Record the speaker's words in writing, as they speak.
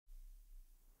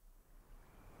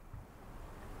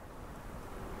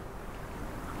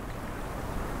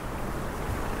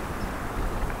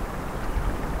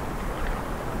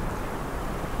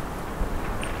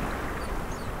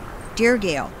Dear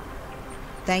Gail,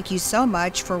 thank you so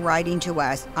much for writing to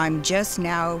us. I'm just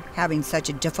now having such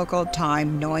a difficult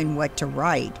time knowing what to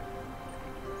write.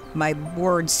 My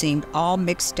words seemed all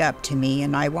mixed up to me,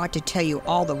 and I want to tell you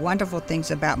all the wonderful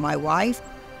things about my wife,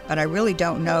 but I really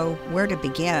don't know where to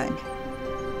begin.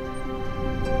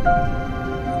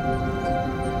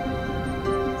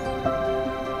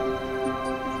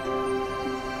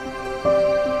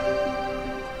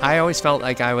 I always felt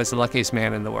like I was the luckiest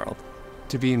man in the world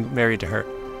to be married to her.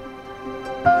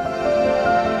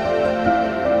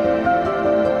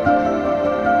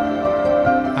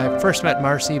 I first met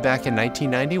Marcy back in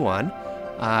 1991.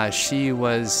 She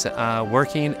was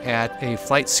working at a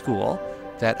flight school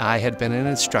that I had been an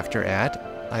instructor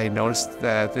at. I noticed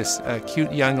this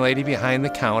cute young lady behind the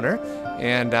counter,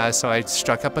 and so I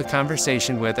struck up a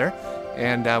conversation with her,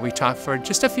 and we talked for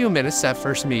just a few minutes that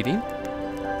first meeting.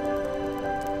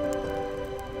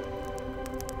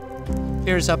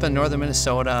 Here's up in northern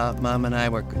Minnesota. Mom and I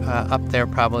were up there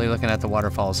probably looking at the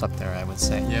waterfalls up there, I would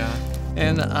say. Yeah.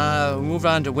 And we moved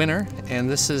on to winter, and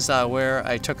this is where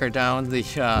I took her down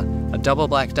a double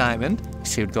black diamond.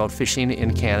 She would go fishing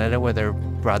in Canada with her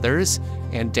brothers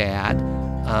and dad.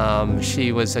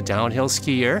 She was a downhill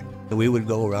skier. We would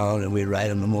go around and we'd ride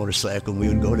on the motorcycle. We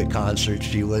would go to concerts.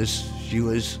 She was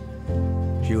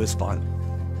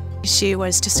fun. She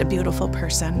was just a beautiful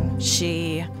person.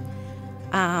 She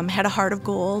had a heart of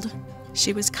gold.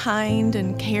 She was kind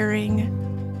and caring.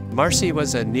 Marcy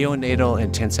was a neonatal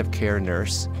intensive care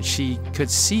nurse. She could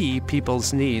see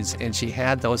people's needs, and she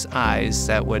had those eyes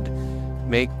that would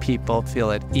make people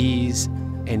feel at ease,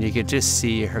 and you could just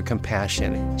see her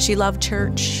compassion. She loved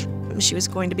church. She was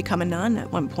going to become a nun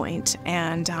at one point,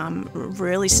 and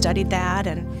really studied that.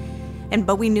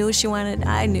 But I knew she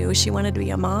wanted to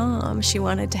be a mom. She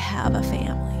wanted to have a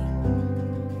family.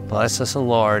 Bless us, O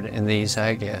Lord, in these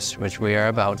thy gifts, which we are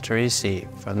about to receive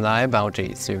from thy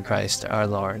bounty through Christ our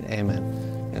Lord. Amen.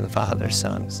 In the Father,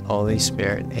 Son, Holy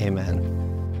Spirit. Amen.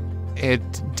 It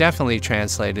definitely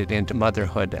translated into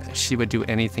motherhood. She would do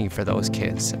anything for those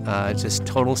kids, just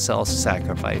total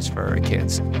self-sacrifice for her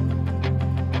kids.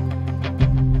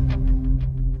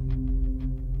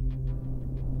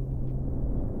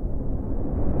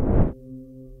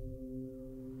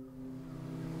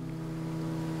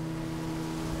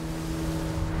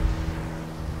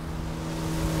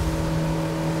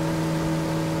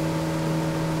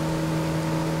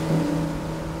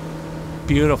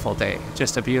 Beautiful day,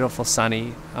 just a beautiful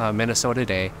sunny Minnesota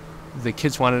day. The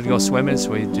kids wanted to go swimming,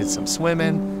 so we did some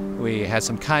swimming. We had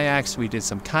some kayaks, we did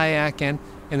some kayaking,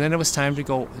 and then it was time to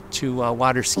go to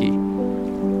water ski.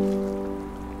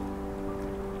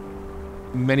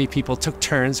 Many people took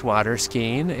turns water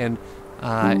skiing, and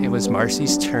it was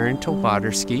Marcy's turn to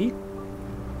water ski.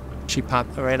 She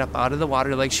popped right up out of the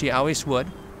water like she always would.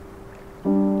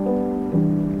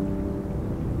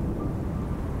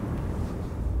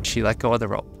 She let go of the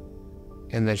rope,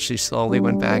 and then she slowly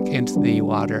went back into the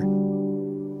water.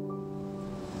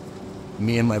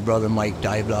 Me and my brother Mike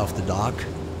dived off the dock,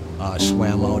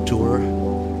 swam out to her,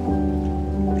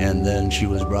 and then she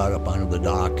was brought up onto the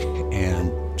dock, and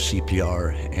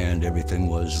CPR and everything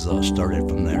was started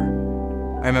from there.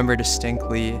 I remember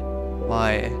distinctly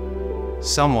my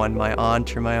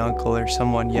aunt or my uncle or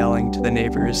someone yelling to the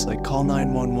neighbors, like, call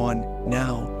 911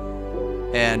 now.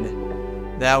 And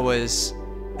that was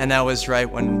right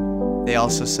when they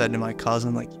also said to my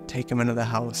cousin, like, take him into the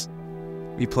house.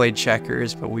 We played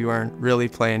checkers, but we weren't really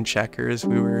playing checkers.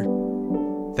 We were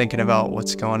thinking about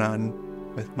what's going on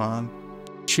with Mom.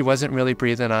 She wasn't really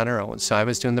breathing on her own, so I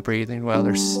was doing the breathing while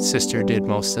her sister did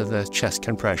most of the chest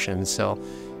compressions. So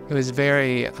it was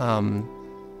very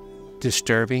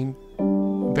disturbing,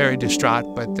 very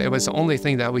distraught, but it was the only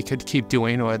thing that we could keep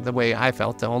doing, or the way I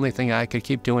felt, the only thing I could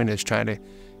keep doing is try to,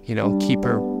 keep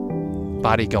her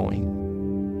body going.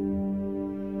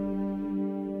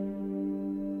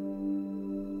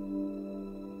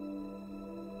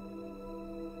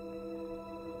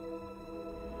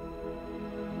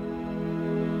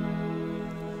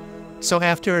 So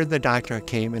after the doctor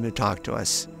came in to talk to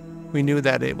us, we knew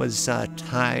that it was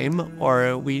time,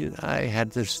 or I had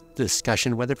this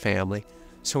discussion with her family,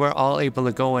 so we're all able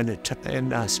to go in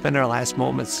and spend our last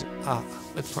moments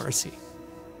with Marcy.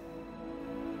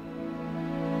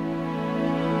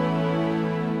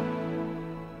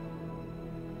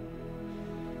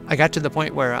 I got to the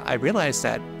point where I realized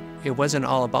that it wasn't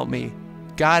all about me.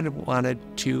 God wanted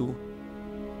to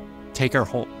take her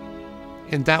home,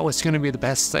 and that was going to be the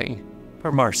best thing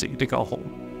for Marcy, to go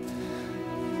home.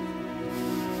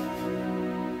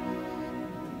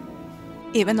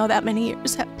 Even though that many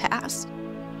years have passed,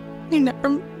 I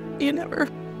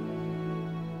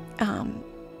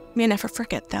you never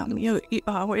forget them. You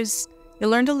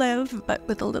learn to live, but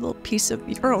with a little piece of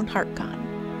your own heart gone.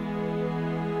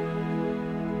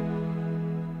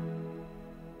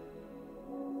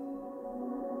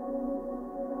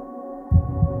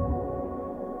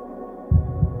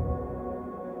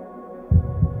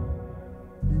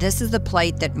 This is the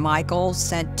plate that Michael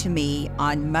sent to me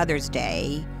on Mother's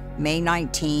Day, May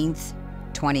 19th,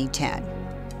 2010.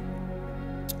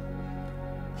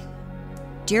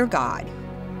 Dear God,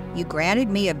 you granted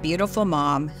me a beautiful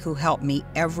mom who helped me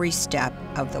every step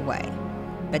of the way.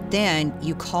 But then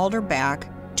you called her back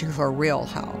to her real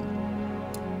home.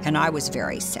 And I was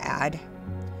very sad.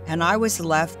 And I was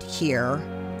left here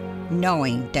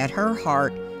knowing that her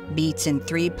heart beats in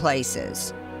 3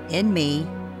 places: in me,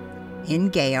 in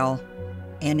Gail,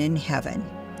 and in heaven.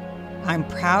 I'm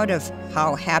proud of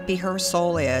how happy her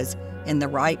soul is in the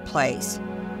right place.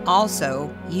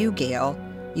 Also, you, Gail,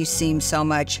 you seem so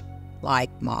much like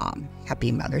Mom.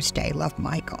 Happy Mother's Day. Love,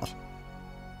 Michael.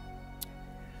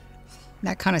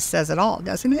 That kind of says it all,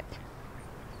 doesn't it?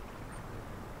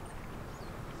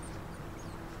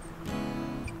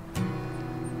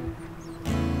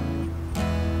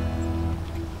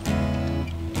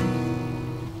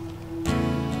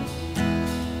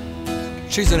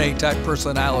 She's an A-type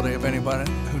personality, if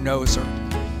anybody who knows her.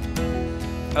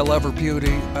 I love her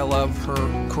beauty. I love her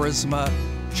charisma.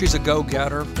 She's a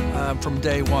go-getter from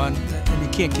day one, and you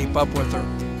can't keep up with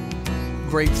her.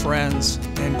 Great friends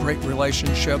and great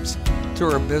relationships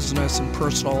through her business and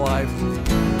personal life.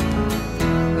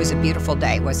 It was a beautiful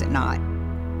day, was it not?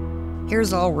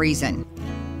 Here's the whole reason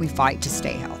we fight to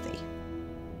stay healthy.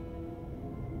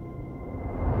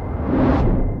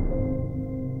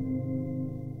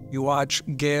 You watch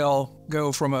Gail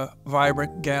go from a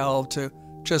vibrant gal to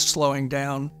just slowing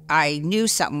down. I knew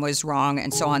something was wrong,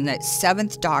 and so on the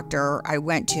 7th doctor I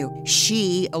went to,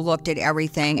 she looked at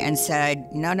everything and said,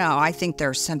 no, I think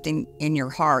there's something in your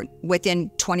heart. Within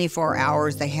 24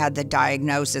 hours, they had the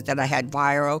diagnosis that I had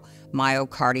viral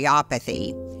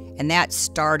myocardiopathy, and that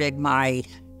started my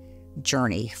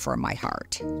journey for my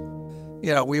heart.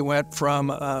 You know, we went from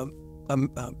a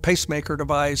pacemaker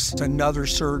device to another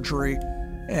surgery.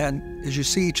 And as you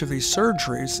see each of these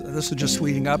surgeries, this is just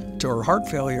leading up to her heart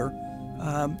failure,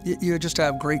 you just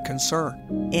have great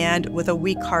concern. And with a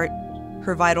weak heart,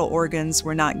 her vital organs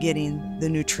were not getting the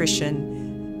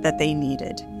nutrition that they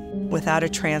needed. Without a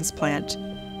transplant,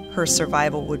 her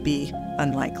survival would be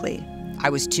unlikely. I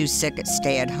was too sick to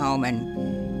stay at home,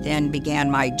 and then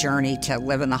began my journey to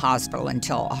live in the hospital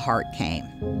until a heart came.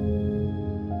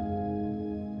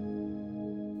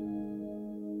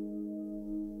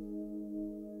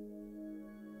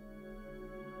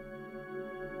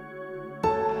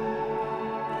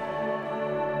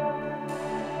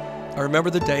 I remember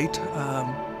the date,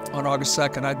 on August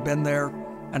 2nd. I'd been there,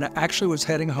 and I actually was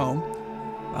heading home.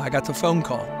 I got the phone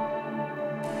call.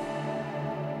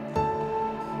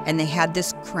 And they had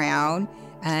this crown,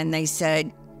 and they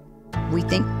said, we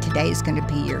think today is going to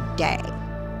be your day.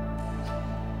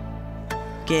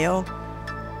 Gail,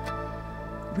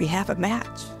 we have a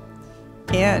match.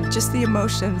 And just the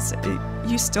emotions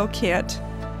you still can't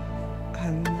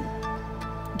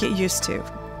get used to,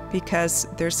 because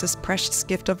there's this precious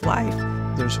gift of life.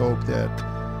 There's hope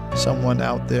that someone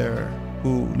out there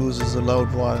who loses a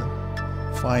loved one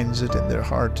finds it in their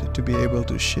heart to be able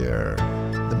to share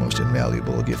the most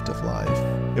invaluable gift of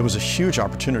life. It was a huge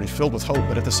opportunity filled with hope,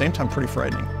 but at the same time pretty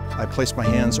frightening. I placed my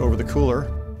hands over the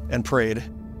cooler and prayed.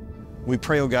 We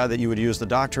pray, oh God, that you would use the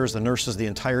doctors, the nurses, the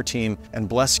entire team, and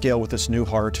bless Gail with this new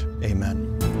heart.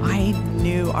 Amen. I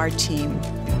knew our team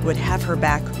would have her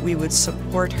back. We would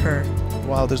support her.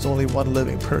 While there's only one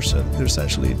living person, there's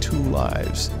essentially 2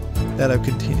 lives that have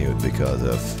continued because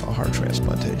of a heart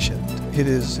transplantation. It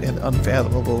is an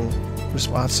unfathomable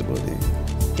responsibility.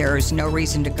 There is no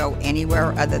reason to go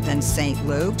anywhere other than St.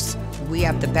 Luke's. We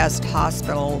have the best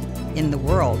hospital in the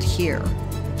world here.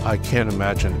 I can't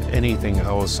imagine anything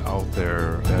else out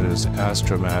there that is as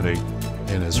dramatic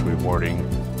and as rewarding.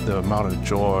 The amount of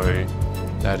joy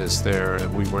that is there,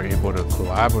 and we were able to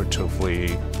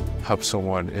collaboratively help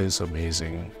someone is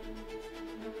amazing.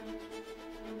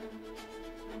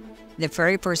 The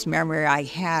very first memory I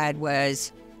had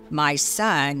was my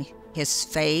son. His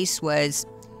face was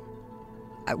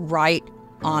right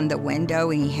on the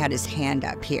window, and he had his hand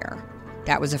up here.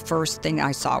 That was the first thing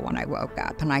I saw when I woke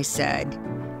up, and I said,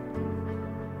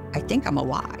 I think I'm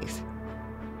alive.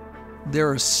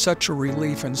 There is such a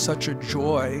relief and such a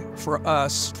joy for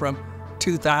us from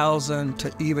 2000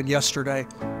 to even yesterday.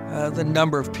 The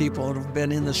number of people that have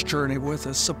been in this journey with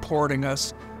us, supporting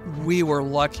us, We were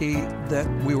lucky that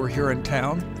we were here in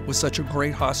town with such a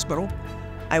great hospital.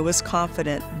 I was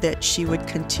confident that she would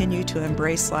continue to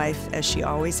embrace life as she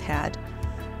always had,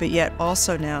 but yet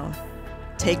also now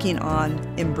taking on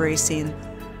embracing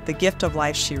the gift of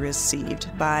life she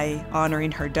received by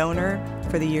honoring her donor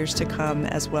for the years to come,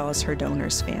 as well as her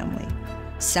donor's family.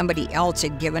 Somebody else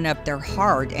had given up their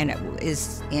heart, and it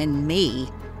is in me.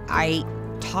 I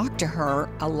talked to her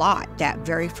a lot that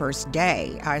very first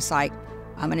day. I was like,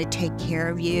 I'm going to take care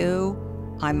of you.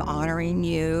 I'm honoring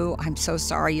you. I'm so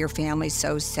sorry your family's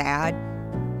so sad.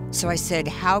 So I said,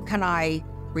 how can I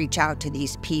reach out to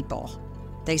these people?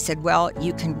 They said, well,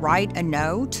 you can write a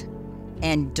note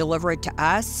and deliver it to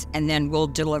us, and then we'll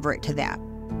deliver it to them.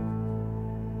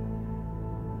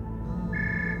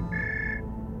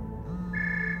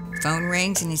 Phone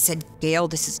rings, and he said, Gail,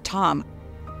 this is Tom.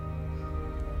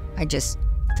 I just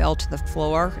fell to the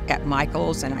floor at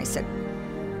Michael's, and I said,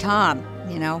 Tom,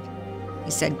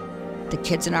 he said, the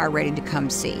kids and I are ready to come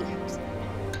see.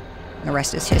 The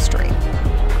rest is history.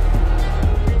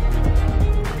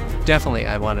 Definitely,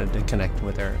 I wanted to connect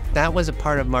with her. That was a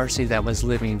part of Marcy that was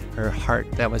living, her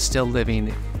heart that was still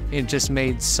living. It just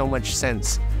made so much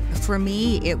sense. For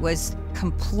me, it was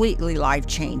completely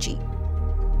life-changing.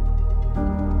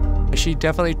 She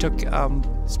definitely took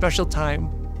special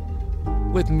time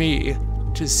with me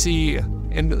to see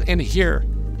and hear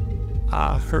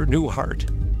her new heart,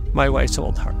 my wife's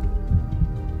old heart.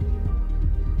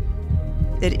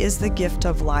 It is the gift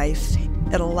of life.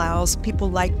 It allows people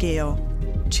like Gail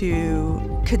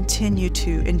to continue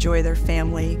to enjoy their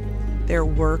family, their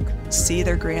work, see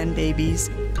their grandbabies.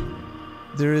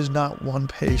 There is not one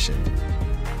patient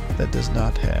that does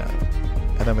not have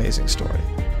an amazing story.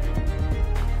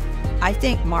 I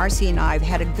think Marcy and I have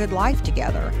had a good life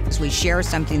together because we share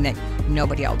something that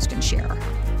nobody else can share.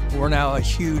 We're now a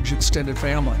huge extended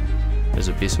family. There's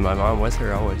a piece of my mom with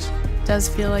her always. It does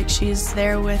feel like she's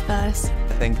there with us.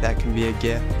 I think that can be a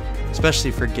gift,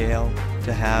 especially for Gail,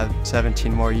 to have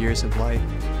 17 more years of life.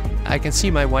 I can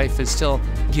see my wife is still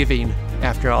giving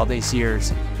after all these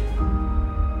years.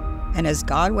 And as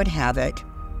God would have it,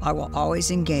 I will always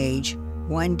engage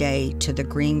one day to the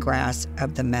green grass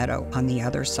of the meadow on the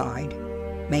other side.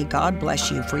 May God bless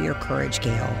you for your courage,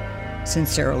 Gail.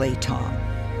 Sincerely, Tom.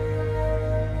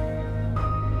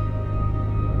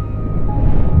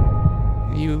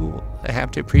 You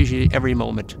have to appreciate every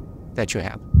moment that you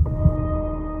have.